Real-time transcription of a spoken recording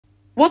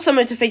What's up,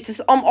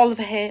 motivators? I'm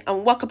Oliver here,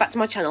 and welcome back to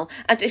my channel.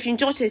 And if you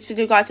enjoyed today's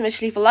video, guys, make sure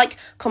to leave a like,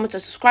 comment, or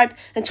subscribe,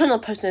 and turn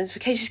on post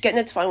notifications to get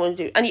notified when I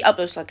do any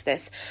uploads like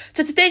this.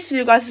 So today's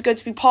video, guys, is going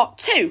to be part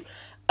 2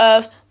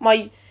 of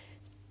my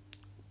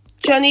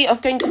journey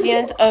of going to the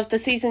end of the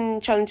season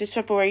challenges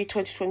February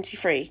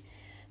 2023.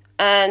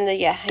 And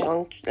yeah, hang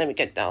on, let me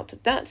get down to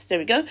that. There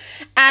we go. And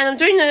I'm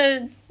doing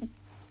a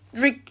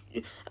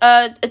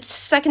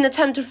second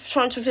attempt of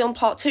trying to film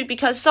part 2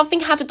 because something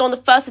happened on the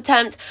first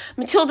attempt.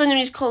 Matilda the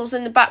musical was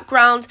in the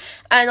background,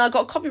 and I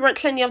got copyright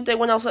claim the other day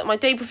when I was at my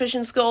day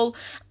profession school,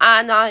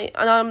 and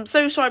I'm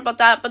so sorry about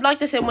that. But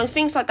like I said, when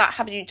things like that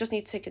happen, you just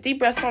need to take a deep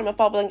breath. Sorry, my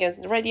bubbling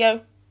against the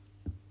radio,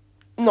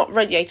 not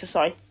radiator.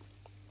 Sorry.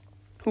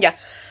 Yeah.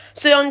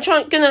 So I'm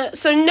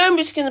so no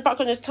music in the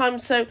background this time.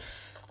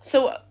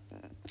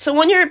 So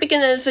when you're a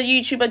beginner for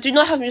YouTube, I do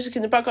not have music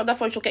in the background,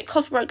 therefore you'll get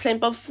copyright claim.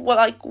 But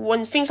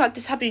when things like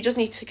this happen, you just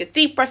need to take a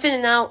deep breath in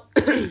and out.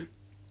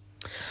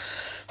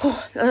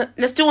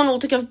 Let's do one all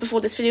together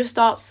before this video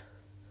starts.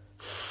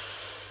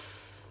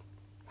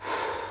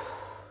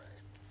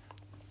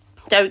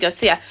 There we go.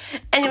 So yeah.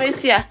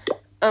 Anyways, yeah.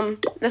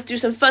 Let's do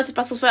some 30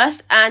 battles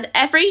first,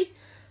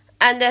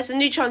 and there's a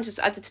new challenges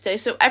added today.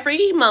 So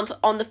every month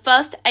on the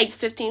 1st, 8th,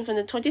 15th, and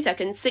the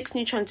 22nd, 6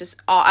 new challenges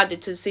are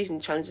added to the season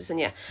challenges. And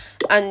yeah,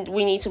 and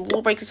we need some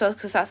wall breakers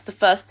because that's the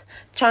first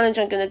challenge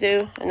I'm going to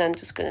do. And I'm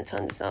just going to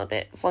turn this down a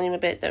bit, volume a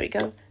bit. There we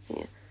go. And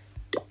yeah.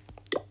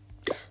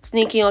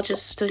 Sneaky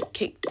archers to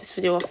kick this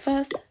video off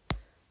first.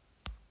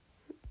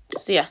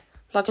 So yeah,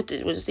 like I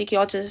did with the sneaky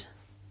archers.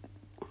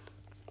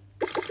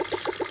 I'm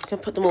going to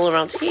put them all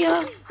around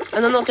here.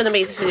 And I'm not going to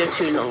make this video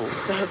too long,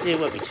 so hopefully it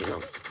won't be too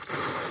long.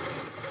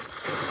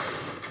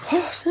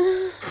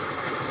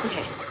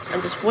 Okay,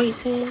 I'm just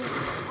waiting.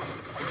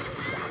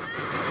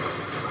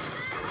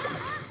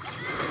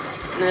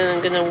 And then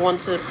I'm gonna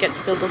want to get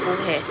the build up all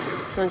here.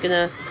 So I'm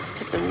gonna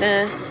put them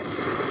there.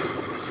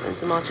 And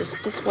some archers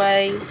this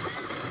way.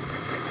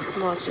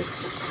 Some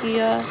archers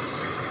here.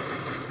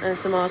 And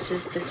some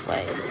archers this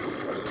way.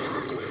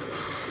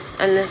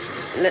 And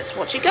let's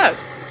watch it go.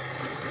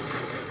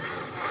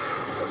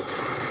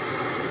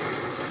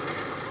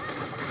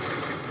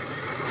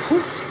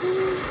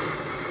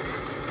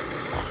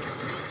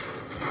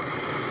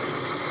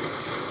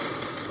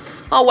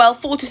 Oh well,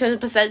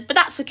 47%, but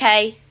that's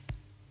okay.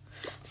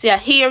 So yeah,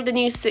 here are the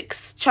new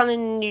 6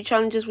 new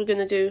challenges we're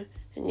gonna do,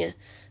 and yeah.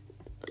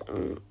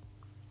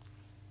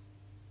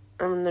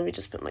 Let me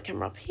just put my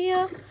camera up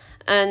here,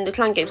 and the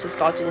clan games are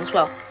starting as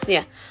well.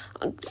 So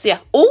yeah,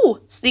 oh,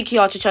 sneaky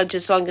archer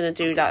challenges. So I'm gonna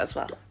do that as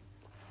well.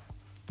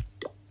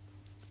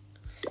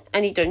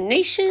 Any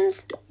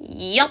donations?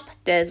 Yup,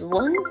 there's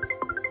one.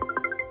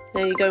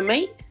 There you go,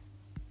 mate.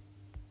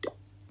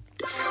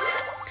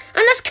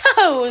 And let's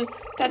go!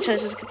 That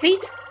challenge is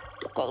complete.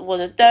 Got one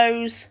of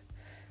those.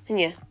 And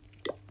yeah.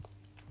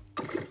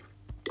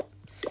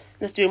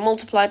 Let's do a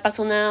multiply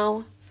battle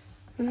now.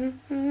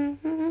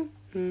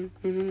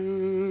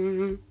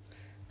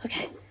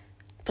 Okay.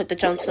 Put the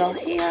jump cell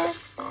here.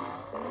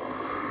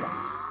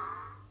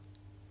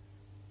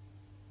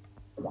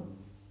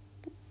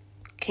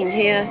 King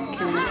here.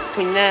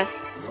 Queen there.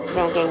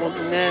 Round going one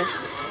there.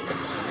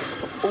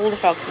 Put all the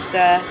falcons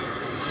there.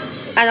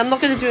 And I'm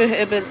not going to do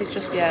her abilities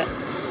just yet.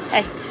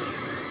 Hey.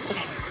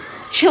 Okay.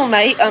 Chill,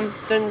 mate.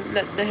 Don't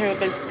let the hero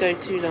abilities go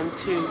too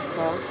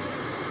far.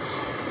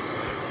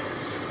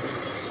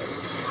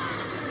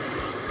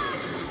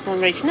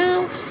 On rage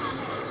now.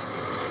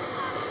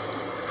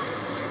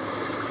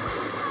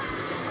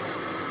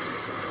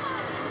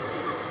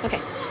 Okay.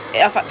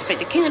 I've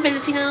activated the king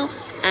ability now.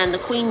 And the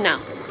queen now.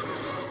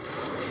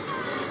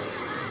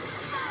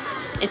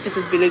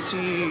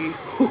 Invisibility.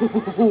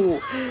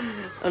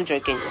 I'm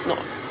joking. Not.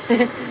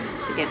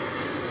 Again.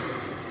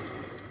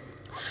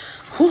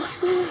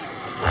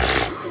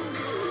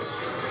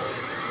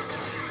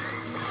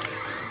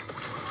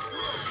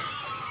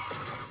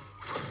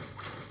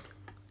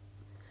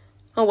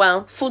 Oh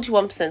well,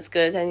 41% is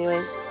good anyway.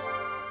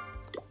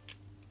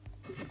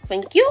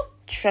 Thank you.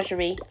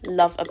 Treasury.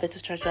 Love a bit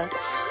of treasure.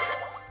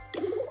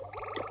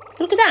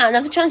 Look at that,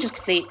 another challenge is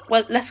complete.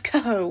 Well, let's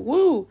go.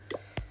 Woo.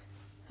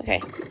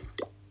 Okay.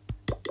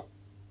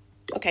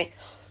 Okay.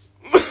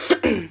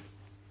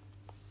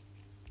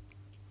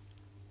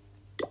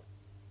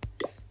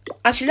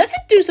 Actually, let's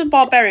do some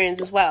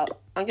barbarians as well.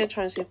 I'm going to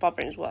try and see if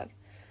barbarians work.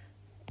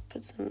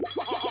 Put some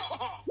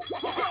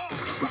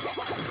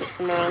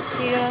around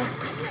here.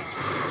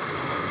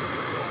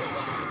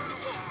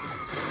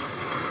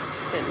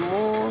 A bit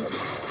more.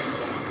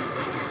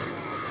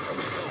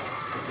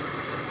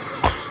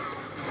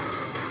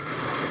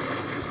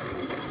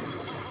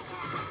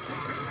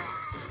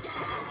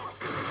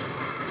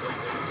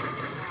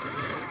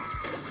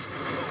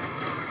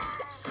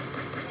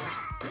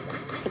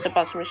 Put the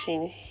battle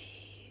machine.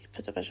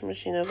 Put the battle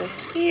machine over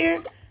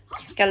here.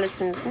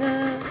 Skeletons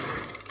now.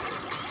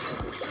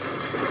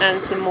 And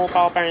some more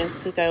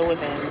barbarians to go with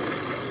him.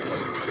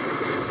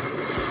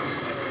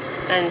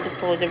 And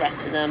deploy the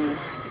rest of them.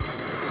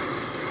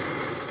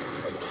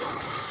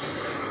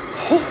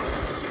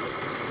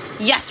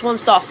 Yes, 1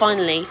 star,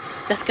 finally.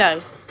 Let's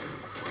go.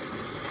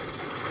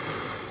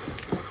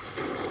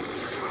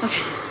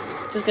 Okay,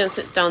 just gonna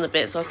sit down a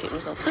bit so I keep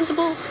myself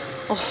sensible.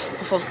 Oh,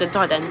 I thought I was gonna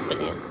die then, but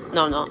yeah.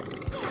 No, I'm not.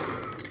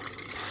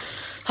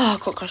 Oh, I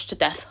got crushed to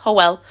death. Oh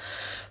well.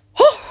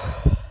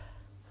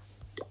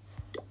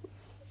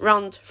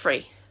 Round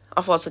 3.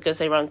 I thought I was gonna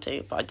say round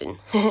 2, but I didn't.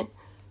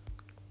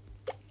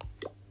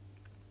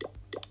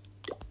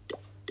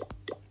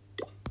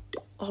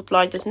 I'll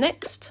glide this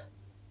next.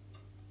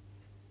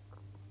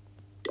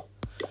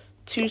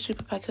 2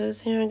 super packers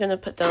here. I'm gonna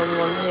put down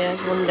 1 here,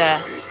 1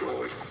 there.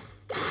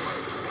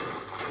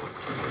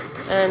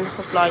 And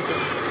I'll glide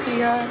this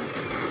here.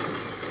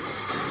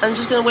 I'm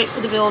just gonna wait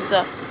for the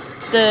builder,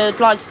 the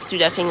gliders to do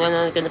their thing, and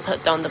then I'm gonna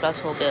put down the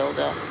battle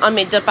builder. I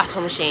mean the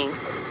battle machine.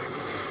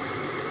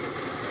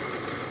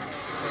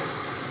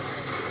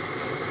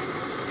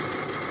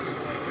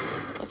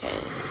 Okay.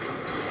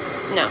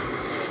 Now.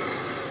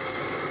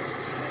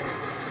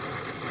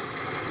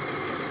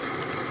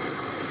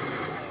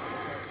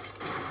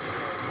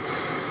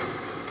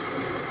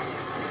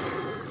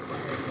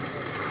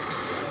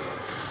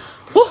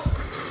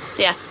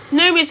 So yeah,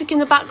 no music in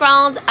the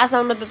background as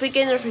I'm a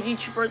beginner for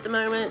YouTuber at the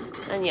moment,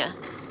 and yeah.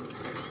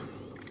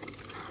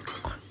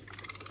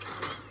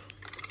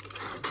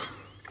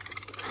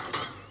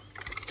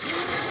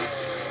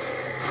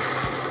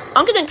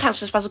 I'm gonna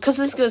cancel this battle because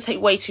this is gonna take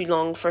way too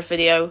long for a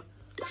video.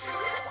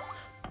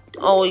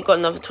 Oh, you got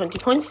another 20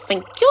 points,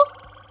 thank you.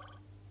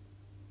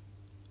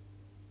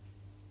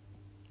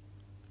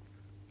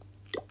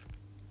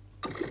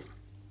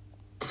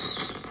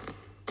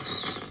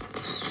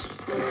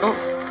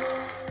 Oh.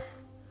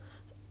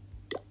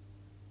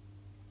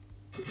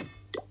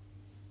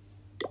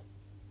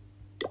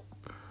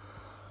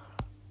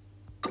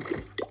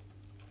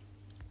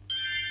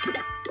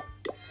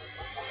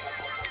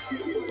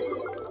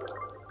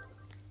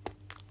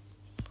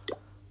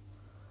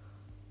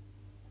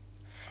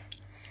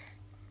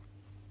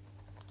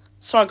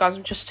 Sorry guys,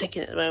 I'm just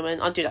taking it at the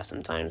moment. I do that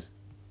sometimes.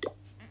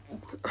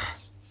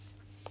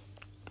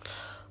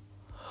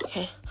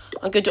 Okay.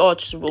 I'm going to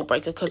arch the rule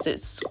breaker because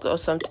it's got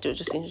something to do with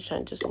just in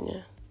changes in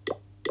here.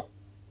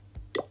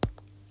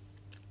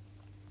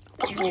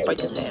 Rule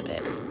breakers there a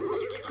bit.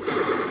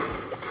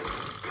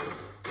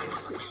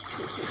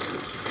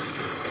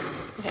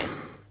 Okay.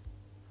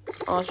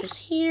 Archers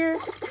here.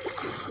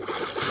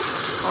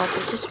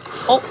 Archers just.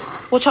 Oh!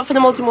 Watch out for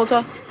the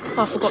multi-mortar. Oh,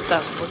 I forgot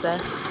that was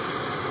there.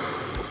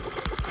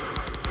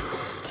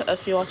 Put a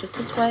few archers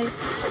this way,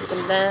 put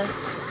them there,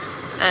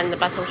 and the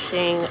battle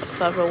machine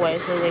further away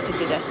so they could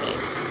do their thing.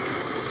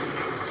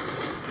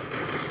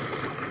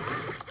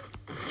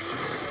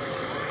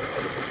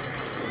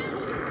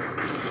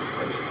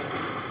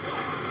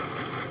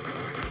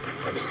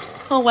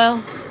 Oh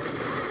well.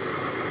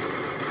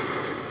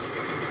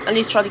 At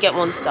least try to get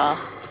 1 star.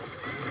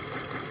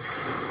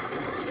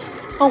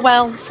 Oh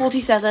well,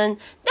 47.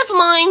 Never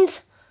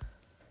mind.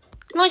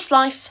 Nice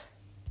life.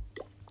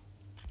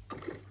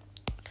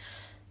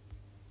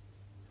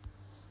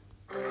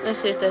 Let's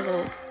see if there's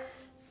any.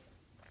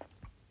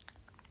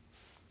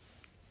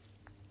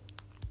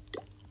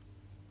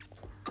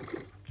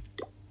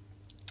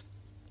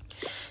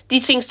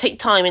 These things take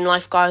time in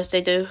life, guys.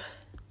 They do.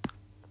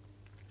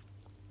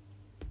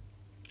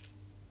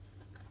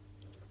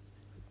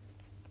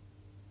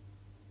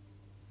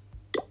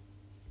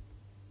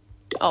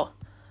 Oh.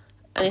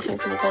 Anything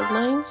from the gold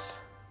mines?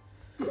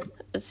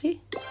 Let's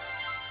see.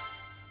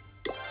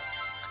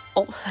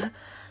 Oh.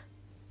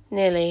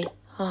 Nearly.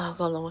 Oh, I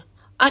got a long way.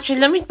 Actually,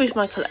 let me boost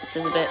my collectors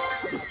a bit.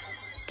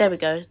 There we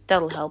go.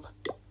 That'll help.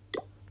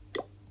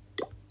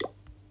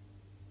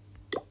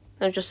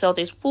 Let me just sell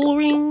these wall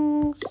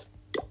rings.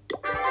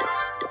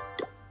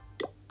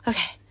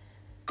 Okay.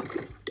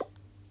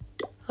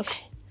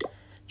 Okay.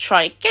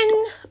 Try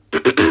again.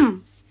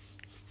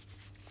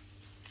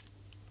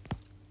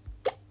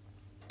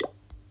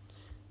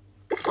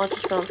 I'll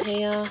just go up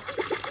here.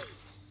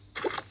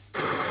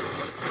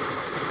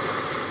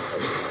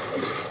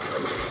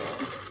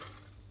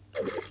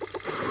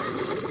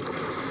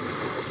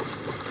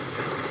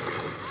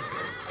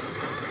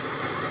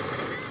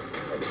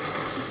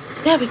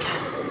 There we go.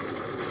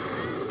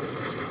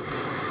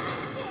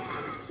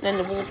 Then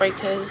the wall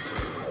breakers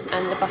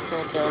and the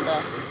battle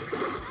builder.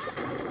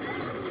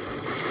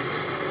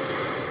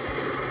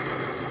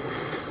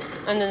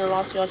 And then the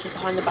last few archers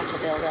behind the battle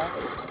builder.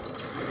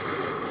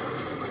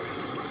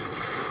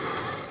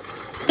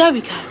 There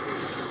we go.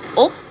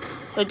 Oh,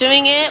 we're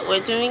doing it,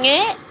 we're doing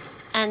it.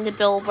 And the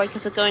build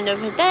breakers are going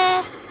over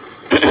there.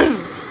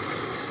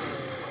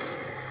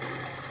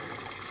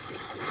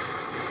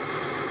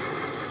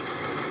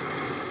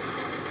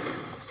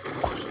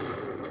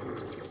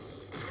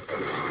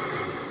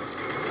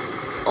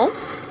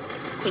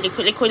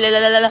 Quickly.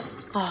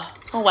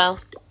 Oh well.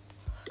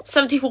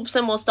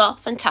 74% more star.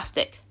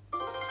 Fantastic.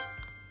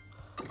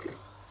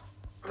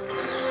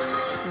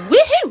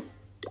 Woohoo!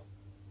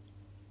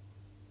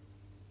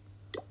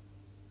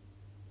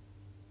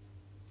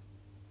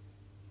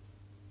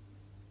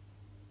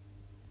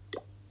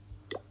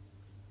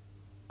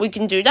 we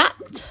can do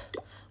that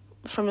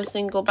from a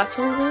single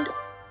battle.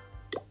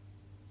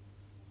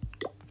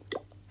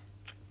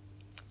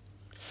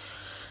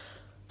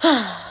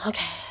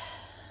 Okay.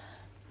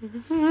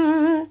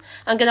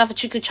 I'm gonna have a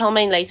chicken chow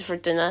mein later for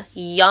dinner.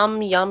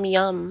 Yum, yum,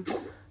 yum.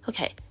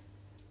 Okay.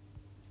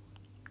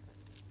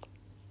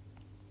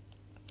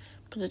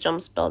 Put the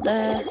jump spell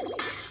there.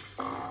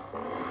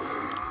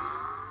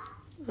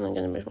 And I'm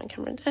gonna move my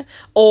camera there.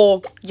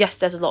 Oh, yes,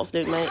 there's a lot of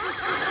loot, mate.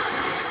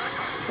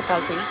 The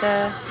Valkyrie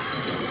there.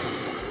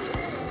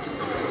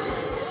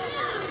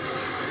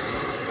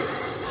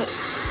 Put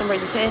some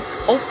raiders here.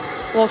 Oh,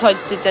 what I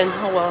did then.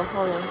 Oh well,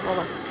 oh no, oh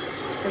well.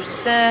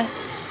 Raiders there.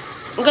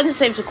 I'm gonna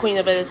save the queen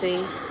ability.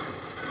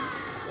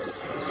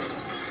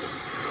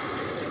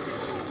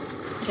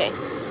 Okay,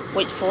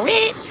 wait for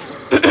it.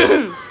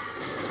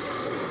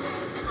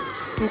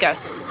 And go.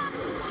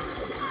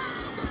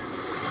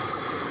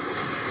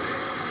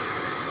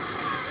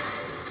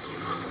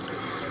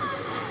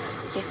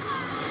 Okay.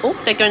 Oh,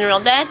 they're going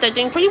around there. They're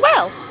doing pretty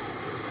well.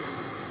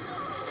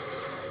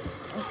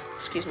 Oh,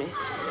 excuse me.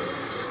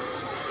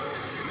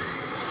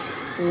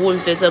 Oh,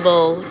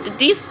 invisible.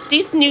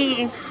 These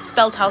new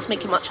spell tiles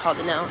make it much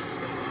harder now.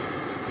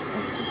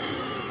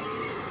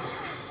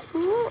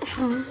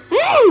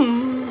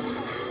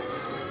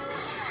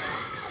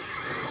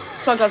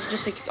 So I got to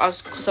just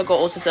because I got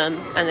autism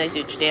and I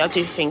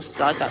do things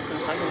like that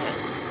sometimes.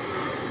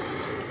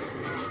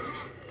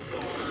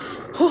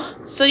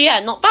 Anyway. So yeah,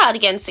 not bad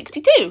again.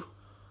 62.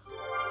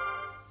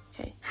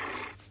 Okay,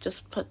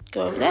 just go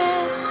over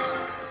there.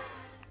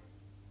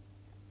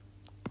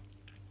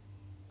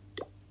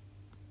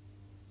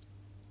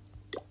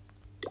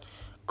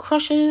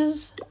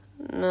 Crushes.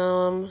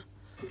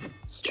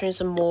 Let's train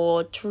some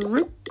more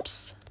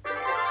troops.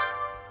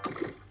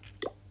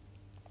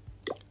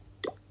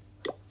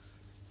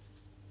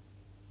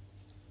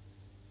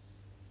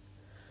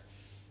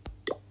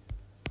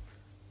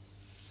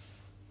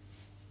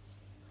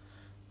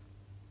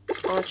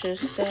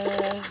 Archers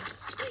there.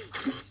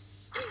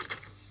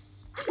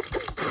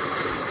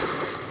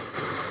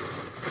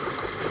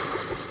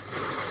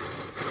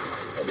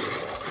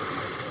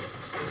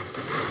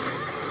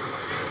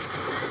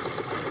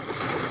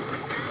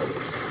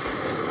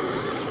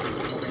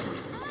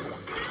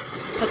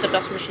 Put the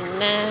dust machine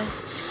there.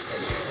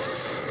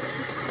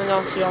 And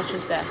also the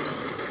archers there.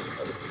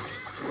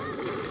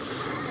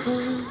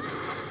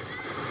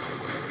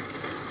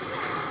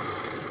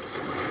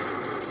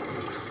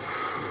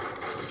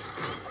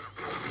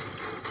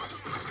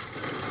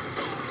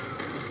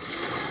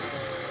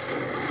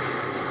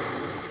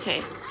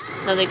 Okay.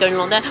 Now they're going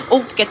along there.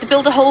 Oh, get the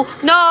builder hole.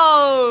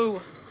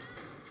 No!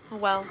 Oh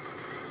well.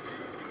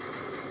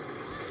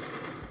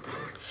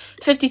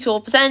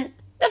 54%.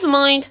 Never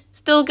mind.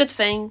 Still a good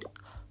thing.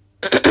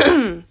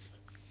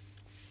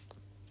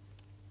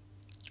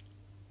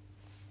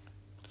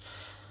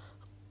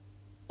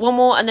 One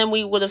more and then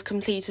we would have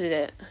completed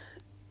it.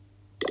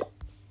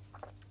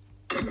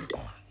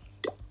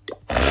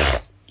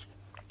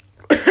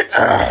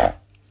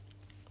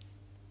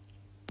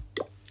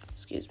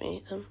 Excuse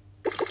me.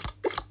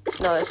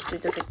 Now let's do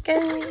this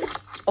again.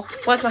 Oh,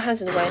 why's my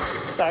hands in the way?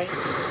 Sorry.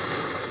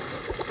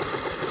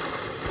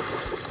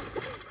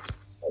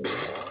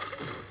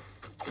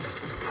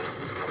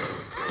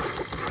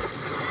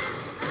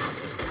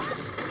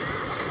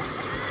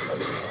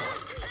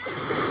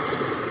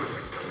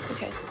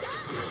 Okay.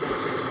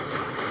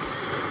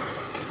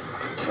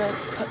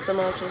 Put some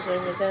archers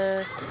over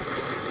there.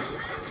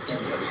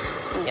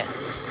 Yeah.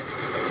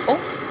 Oh,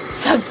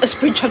 so a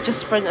sprint trap just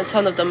sprint a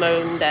ton of them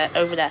over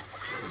there.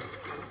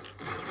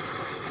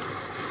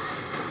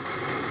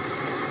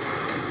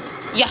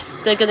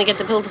 Yes, they're gonna get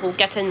the buildable.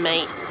 Get in,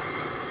 mate.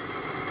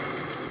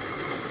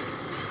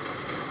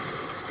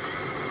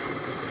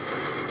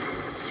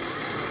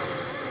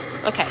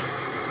 Okay.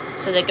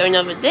 So they're going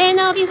over there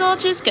now, these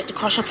archers. Get the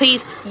crusher,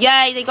 please.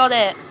 Yay, they got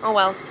it. Oh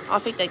well. I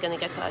think they're gonna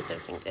get it. I don't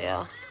think they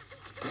are.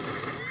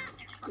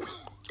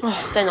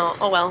 Oh, they're not.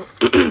 Oh well.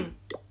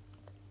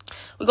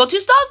 We got 2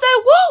 stars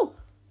though. Woo!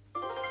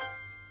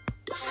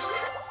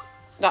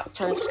 That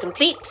challenge is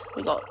complete.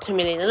 We got 2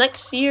 million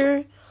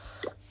elixir.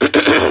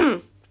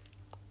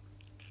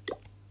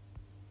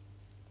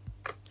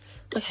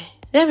 Okay,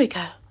 there we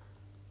go.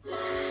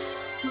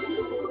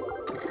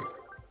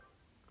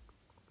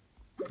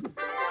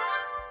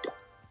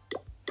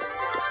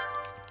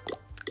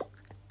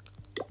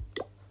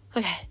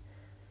 Okay.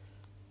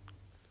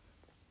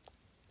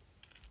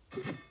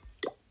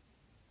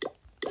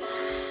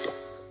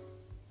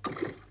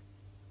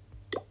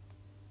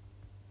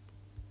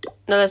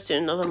 Now let's do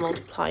another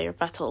multiplier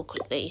battle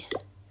quickly.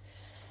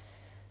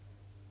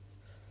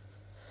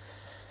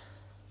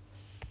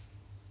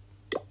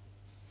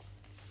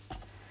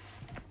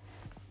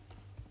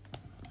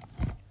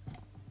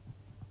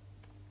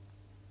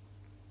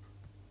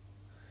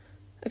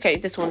 Okay,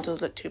 this one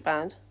does look too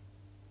bad.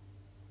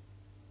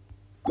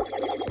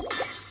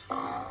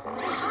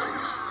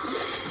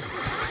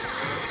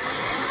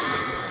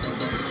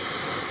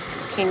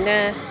 King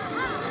there.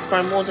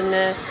 Grand Warden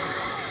there.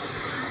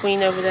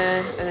 queen over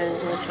there, and then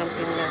more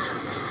jumping there.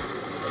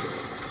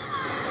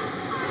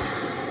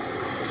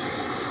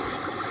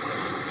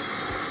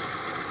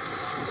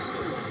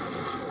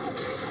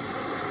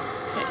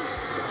 Okay,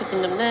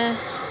 putting them there.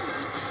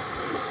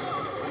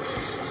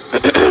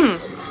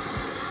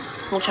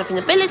 More champion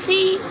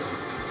ability,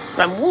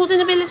 Grand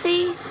Warden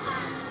ability,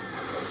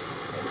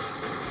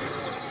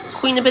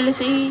 Queen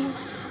ability,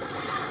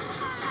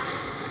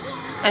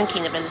 and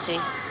King ability.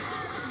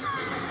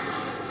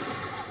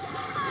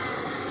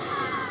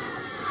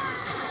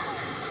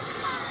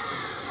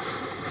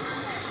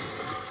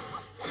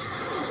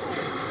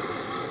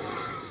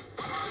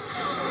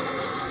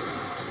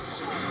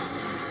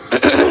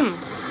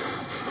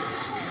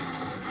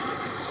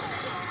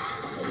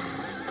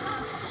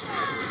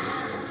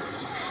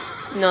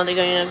 No, they're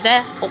going over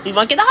there. Hope we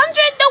might get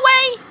 100. No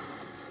way!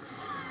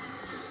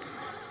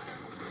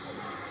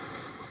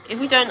 If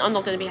we don't, I'm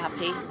not going to be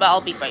happy, but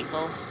I'll be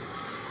grateful.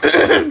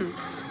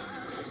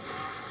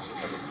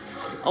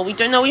 Oh, we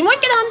don't know. We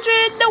might get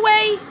 100. No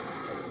way!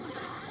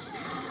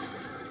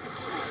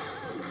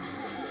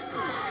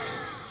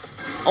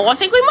 Oh, I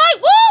think we might.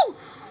 Woo!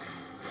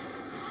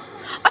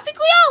 I think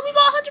we are. We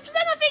got 100%,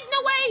 I think.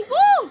 No way.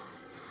 Woo!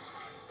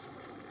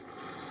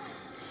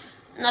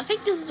 And I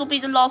think this will be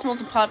the last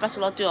multiplier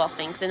battle I'll do, I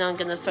think. Then I'm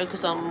going to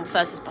focus on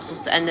versus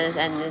battles to end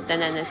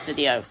this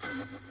video.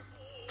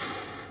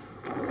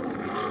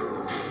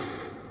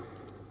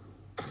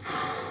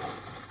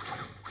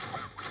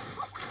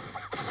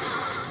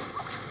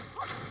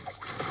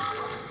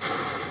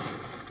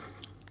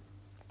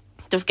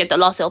 Don't forget the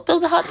last little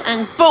builder hut,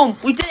 and boom!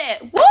 We did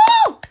it!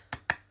 Woo!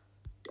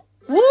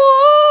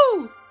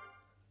 Woo!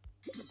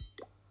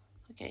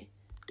 Okay,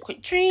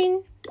 quick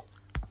train.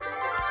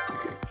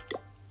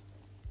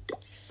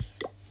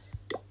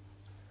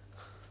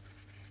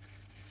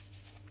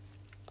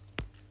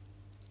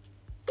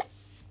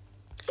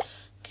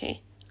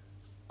 Okay,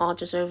 I'll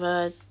just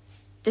over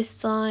this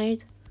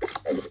side.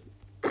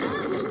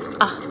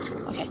 Ah,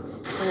 okay,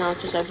 and I'll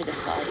just over this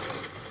side.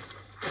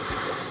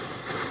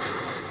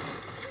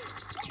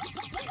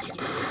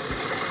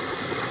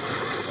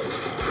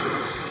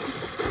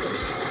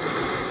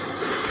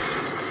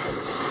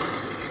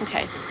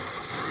 Okay.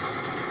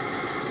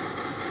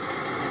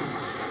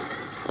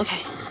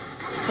 Okay.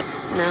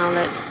 Now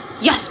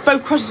let's... Yes!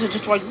 Both crosses are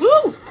destroyed.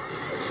 Woo!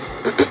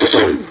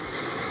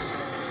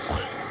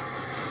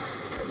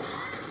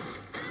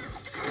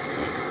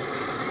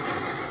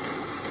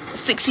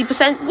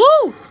 60%.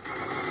 Woo!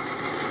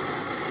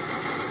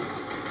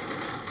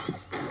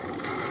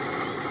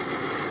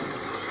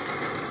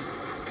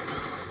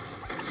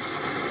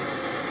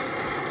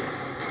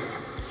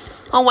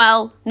 Oh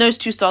well, no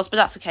 2 stars, but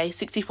that's okay.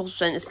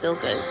 64% is still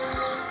good.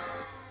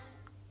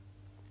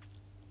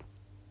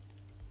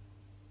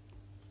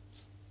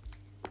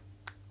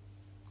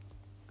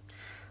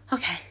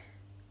 Okay.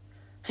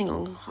 Hang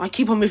on, I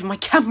keep on moving my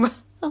camera.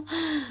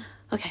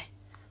 Okay.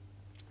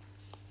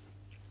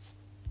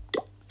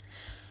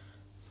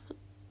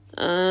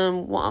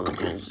 What other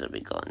games have we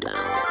got now?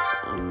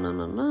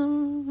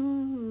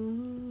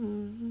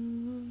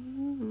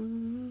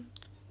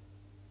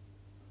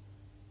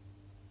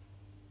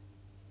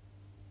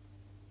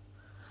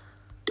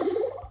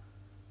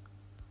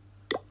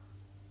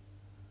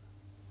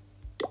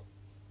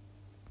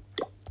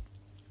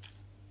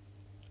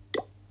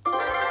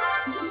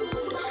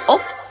 Oh,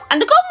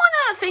 and the gold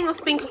miner thing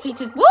has been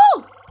completed. Woo!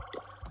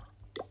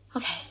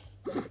 Okay.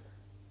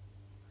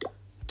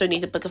 Don't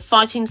need a book of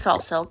fighting, so I'll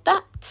sell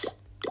that.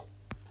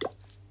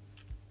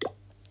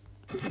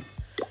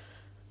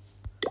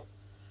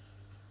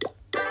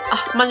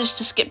 Ah, managed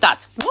to skip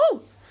that.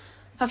 Woo!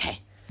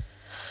 Okay.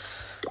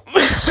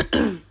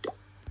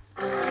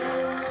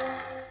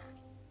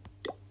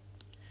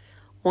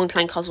 One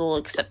clan castle will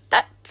accept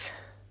that.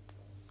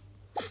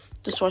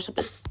 Destroy some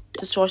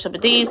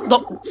of these.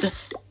 Not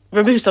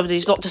remove some of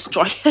these, not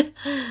destroy.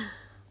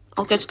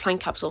 I'll go to clan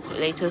capsule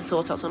quickly to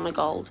sort out some of my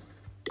gold.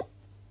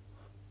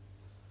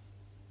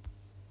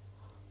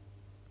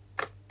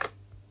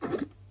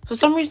 For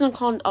some reason I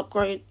can't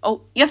upgrade.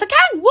 Oh, yes I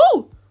can!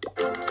 Woo!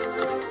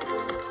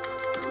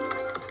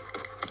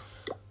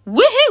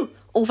 Woohoo!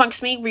 All thanks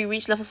to me, we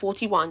reached level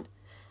 41.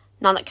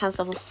 Now that can's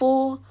level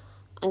 4.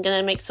 I'm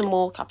gonna make some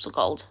more capsule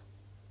gold.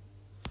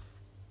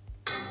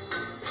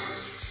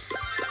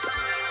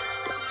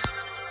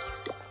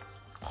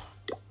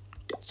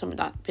 Some of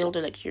that build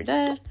elixir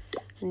there,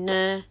 and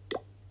there.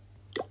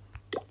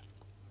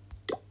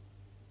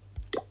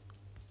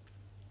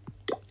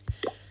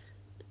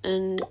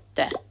 And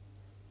there.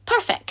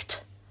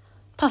 Perfect.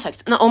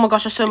 Perfect. And oh my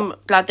gosh, I'm so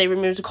glad they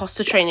removed the cost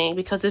of training,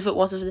 because if it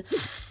wasn't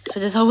for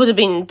this, I would have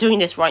been doing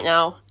this right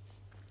now.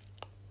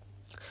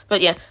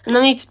 But yeah, and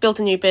I need to build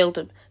a new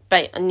builder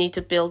base. I need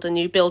to build a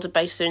new builder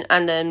base soon,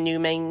 and a new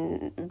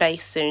main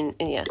base soon.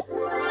 And yeah.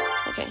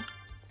 Okay.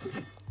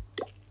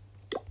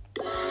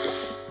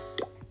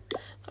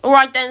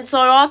 Alright then, so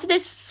after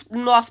this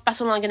last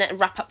battle, I'm going to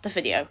wrap up the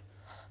video.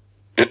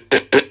 Ooh,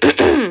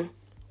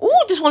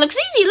 this one looks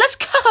easy. Let's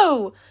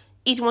go!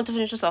 Eating one to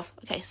finish us off.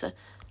 Okay, so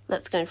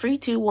Let's go. 3,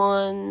 2,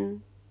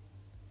 1.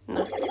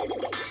 No.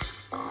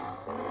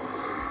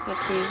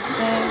 Let's see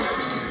there.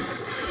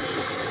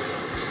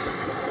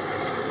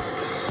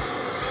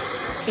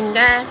 King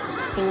there.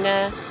 King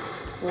there.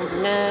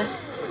 One there.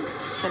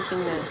 Something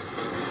there.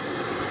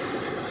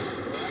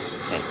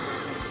 Okay.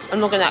 I'm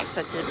not going to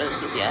activate the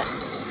abilities yet.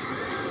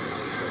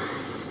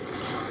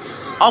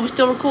 Are we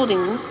still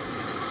recording?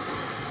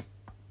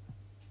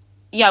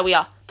 Yeah, we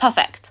are.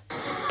 Perfect.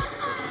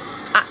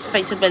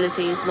 Activate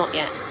abilities, not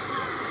yet.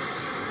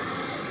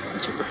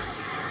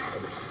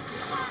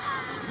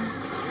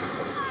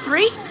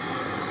 3,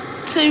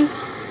 2,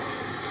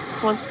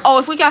 1. Oh,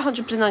 if we get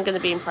 100%, I'm going to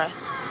be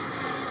impressed.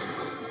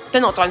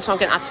 They're not dying, so I'm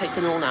going to activate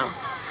them all now.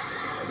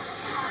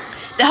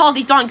 They're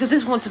hardly dying because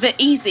this one's a bit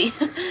easy.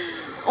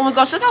 Oh my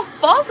gosh, look how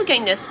fast we're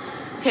getting this.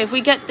 Okay, if we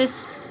get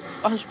this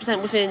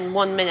 100% within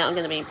 1 minute, I'm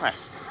going to be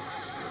impressed.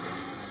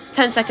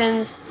 10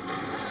 seconds.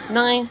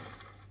 9,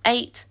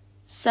 8,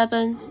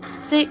 7,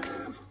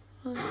 6.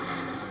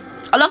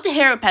 I love the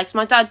hero packs.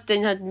 My dad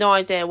had no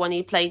idea when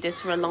he played this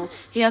for a long...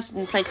 He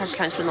hasn't played Clash of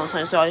Clans for a long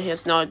time, so he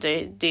has no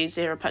idea these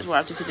hero packs were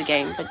added to the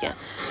game. But yeah,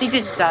 he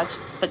did, Dad.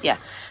 But yeah.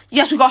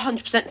 Yes, we got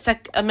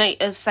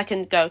 100%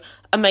 second go.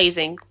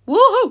 Amazing.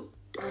 Woohoo!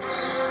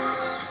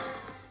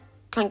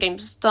 Clan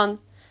game's done.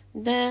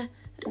 There.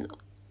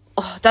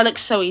 Oh, that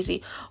looks so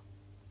easy.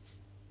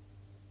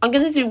 I'm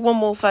going to do one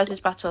more versus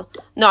battle.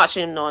 No,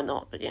 actually, no, I'm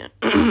not. But yeah.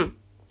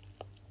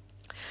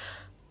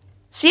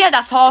 So yeah,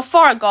 that's how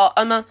far I got.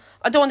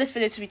 I don't want this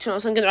video to be too long,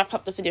 so I'm going to wrap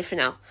up the video for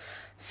now.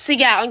 So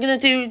yeah, I'm going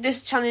to do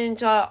this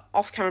challenge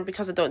off camera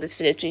because I don't want this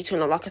video to be too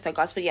long, like I said,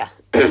 guys. But yeah.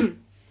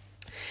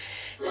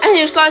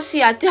 Anyways, guys, so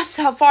yeah, that's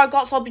how far I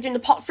got. So I'll be doing the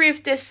part 3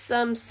 of this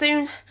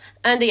soon.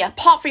 And yeah,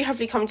 part 3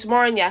 hopefully coming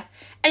tomorrow. And yeah.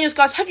 Anyways,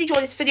 guys, hope you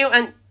enjoyed this video.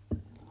 And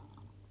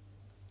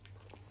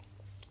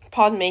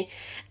pardon me.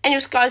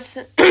 Anyways, guys,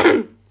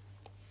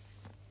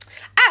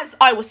 as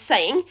I was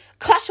saying,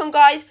 Clash on,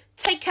 guys.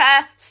 Take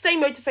care, stay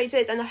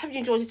motivated, and I hope you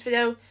enjoyed this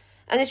video.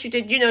 And if you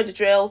did, you know the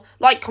drill.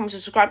 Like, comment,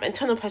 subscribe, and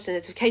turn on post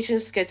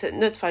notifications to get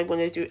notified when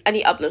I do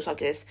any uploads like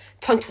this.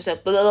 Tongue twister,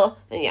 blah,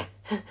 and yeah,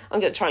 I'm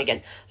going to try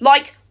again.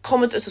 Like,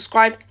 comment, and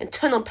subscribe, and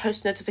turn on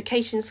post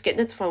notifications to get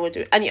notified when I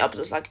do any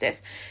uploads like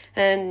this.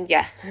 And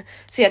yeah,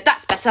 so yeah,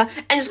 that's better.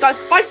 And just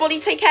guys, bye everybody,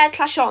 take care,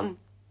 Clash on.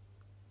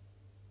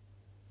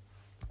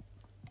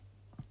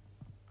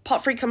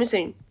 Part 3 coming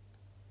soon.